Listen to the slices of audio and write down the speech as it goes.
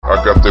I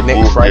got that Nick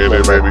book, yeah,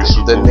 Franklin that made me method.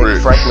 super The Nick rich.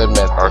 Franklin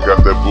method. I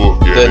got that book,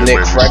 yeah, The that Nick made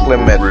me Franklin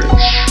super method.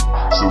 rich.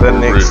 Super The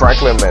Nick rich.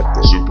 Franklin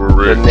method. Super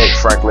rich. The Nick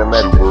Franklin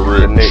method. Super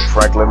rich. The Nick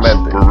Franklin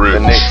method. Super rich.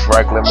 The Nick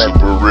Franklin method.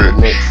 Super rich.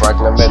 The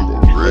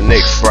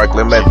Nick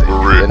Franklin method. The Nick Franklin method.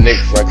 Super rich. The Nick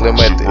Franklin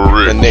method. Super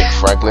rich. The Nick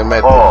Franklin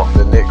method.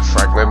 The Nick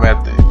Franklin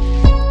method.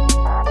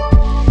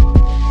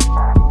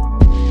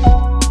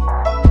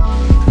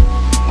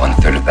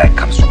 One-third of that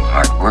comes from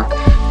hard work.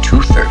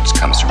 2/3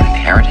 comes from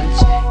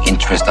inheritance,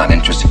 interest on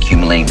interest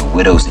accumulating to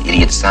widows' and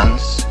idiot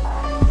sons.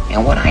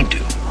 And what I do,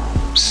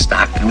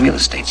 stock and real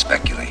estate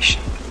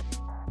speculation.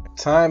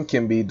 Time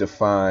can be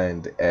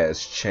defined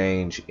as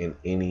change in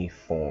any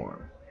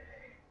form,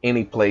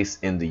 any place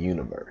in the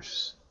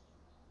universe.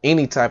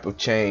 Any type of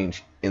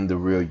change in the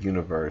real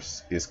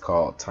universe is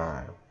called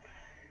time.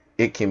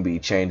 It can be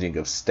changing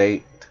of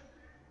state,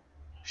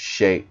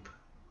 shape,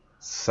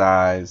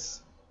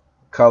 size,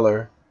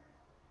 color,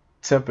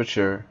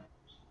 temperature,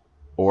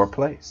 or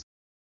place.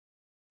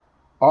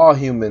 All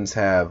humans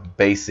have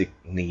basic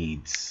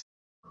needs.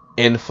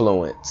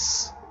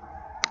 Influence.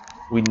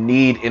 We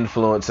need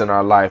influence in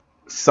our life.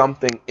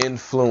 Something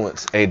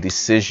influence a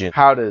decision.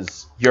 How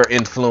does your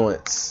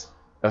influence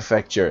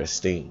affect your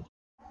esteem?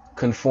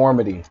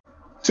 Conformity.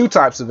 Two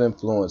types of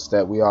influence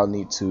that we all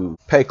need to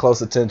pay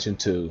close attention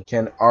to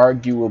can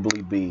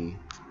arguably be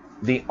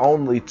the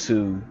only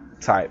two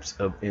types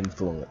of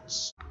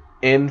influence.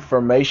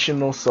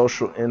 Informational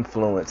social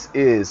influence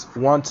is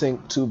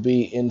wanting to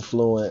be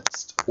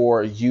influenced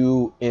or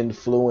you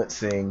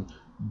influencing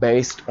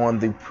based on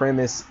the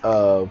premise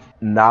of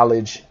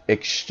knowledge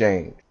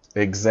exchange.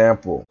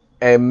 Example,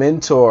 a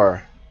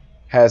mentor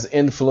has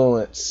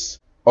influence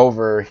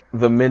over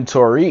the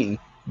mentoree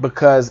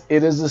because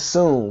it is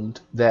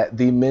assumed that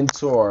the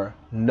mentor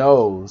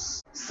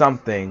knows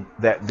something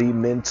that the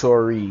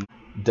mentoree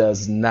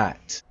does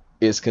not.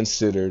 Is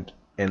considered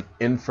an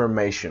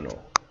informational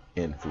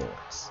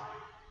influence.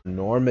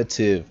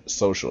 Normative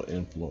social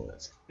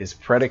influence is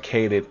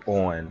predicated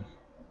on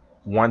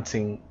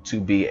wanting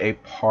to be a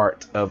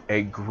part of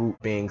a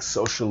group, being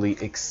socially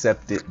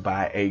accepted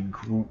by a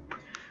group,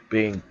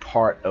 being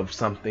part of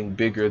something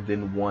bigger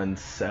than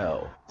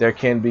oneself. There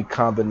can be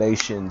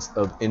combinations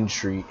of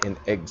entry and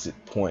exit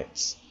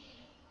points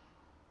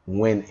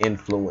when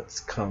influence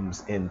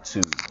comes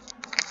into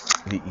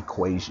the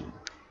equation.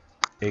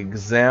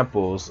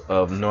 Examples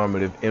of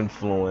normative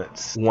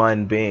influence,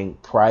 one being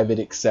private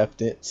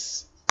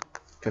acceptance.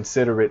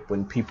 Consider it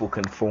when people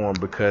conform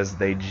because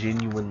they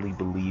genuinely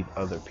believe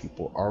other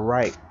people are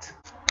right.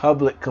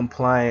 Public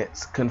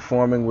compliance,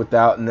 conforming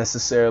without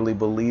necessarily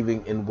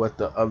believing in what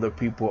the other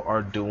people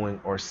are doing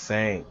or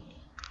saying.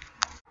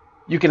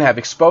 You can have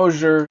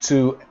exposure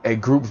to a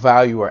group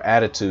value or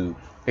attitude.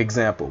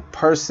 Example,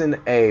 person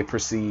A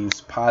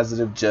perceives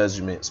positive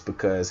judgments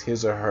because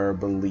his or her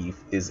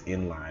belief is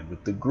in line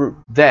with the group.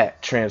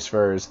 That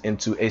transfers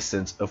into a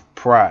sense of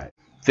pride.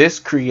 This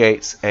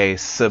creates a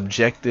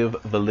subjective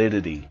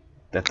validity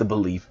that the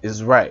belief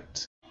is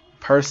right.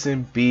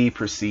 Person B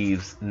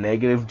perceives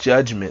negative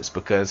judgments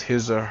because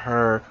his or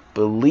her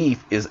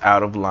belief is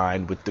out of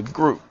line with the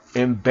group.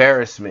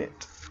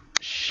 Embarrassment,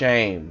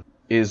 shame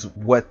is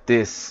what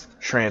this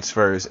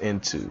transfers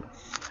into,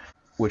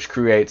 which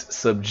creates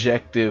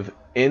subjective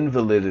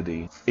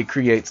invalidity. It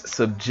creates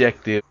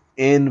subjective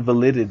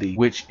invalidity,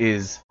 which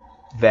is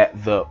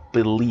that the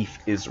belief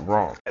is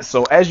wrong.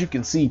 So as you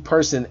can see,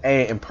 person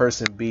A and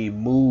person B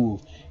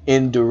move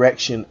in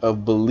direction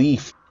of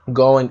belief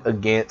going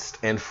against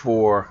and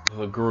for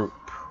the group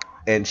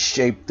and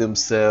shape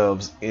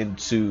themselves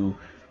into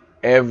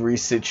every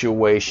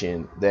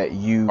situation that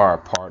you are a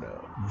part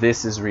of.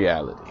 This is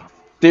reality.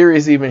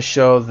 Theories even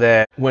show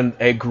that when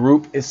a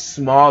group is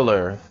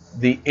smaller,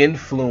 the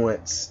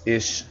influence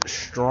is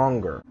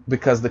stronger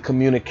because the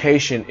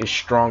communication is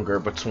stronger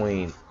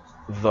between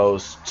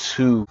those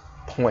two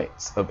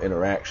points of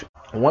interaction.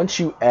 Once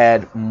you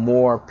add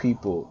more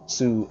people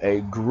to a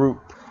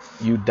group,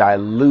 you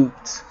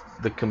dilute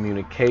the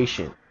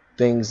communication.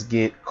 Things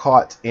get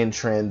caught in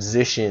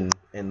transition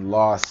and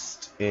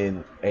lost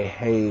in a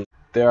haze.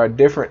 There are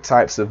different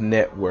types of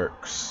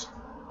networks,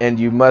 and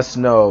you must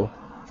know,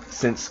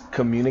 since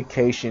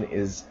communication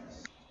is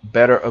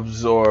better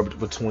absorbed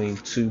between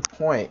 2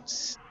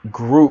 points,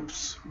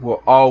 groups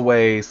will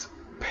always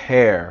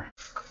pair,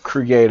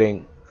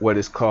 creating what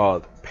is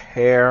called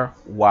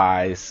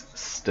pairwise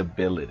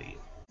stability.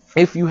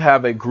 If you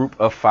have a group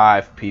of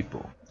 5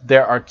 people,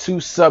 there are 2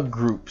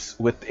 subgroups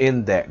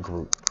within that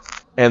group,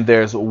 and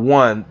there's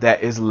one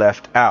that is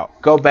left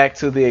out. Go back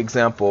to the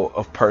example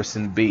of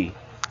person B.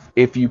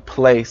 If you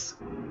place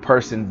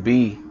person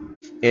B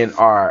in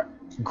our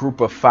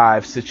group of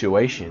 5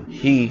 situation,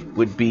 he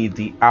would be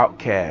the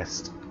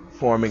outcast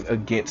forming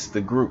against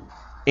the group.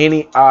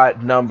 Any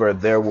odd number,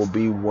 there will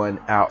be one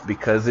out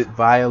because it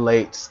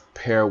violates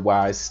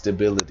pairwise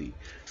stability.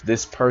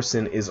 This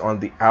person is on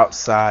the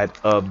outside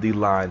of the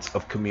lines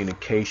of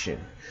communication.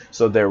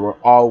 So there will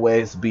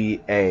always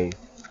be a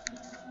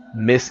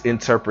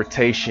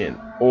misinterpretation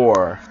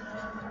or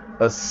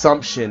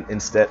assumption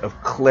instead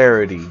of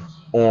clarity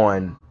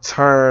on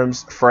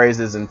terms,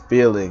 phrases, and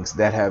feelings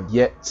that have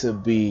yet to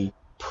be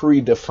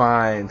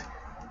predefined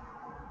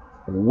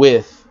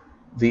with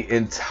the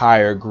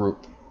entire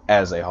group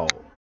as a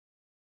whole.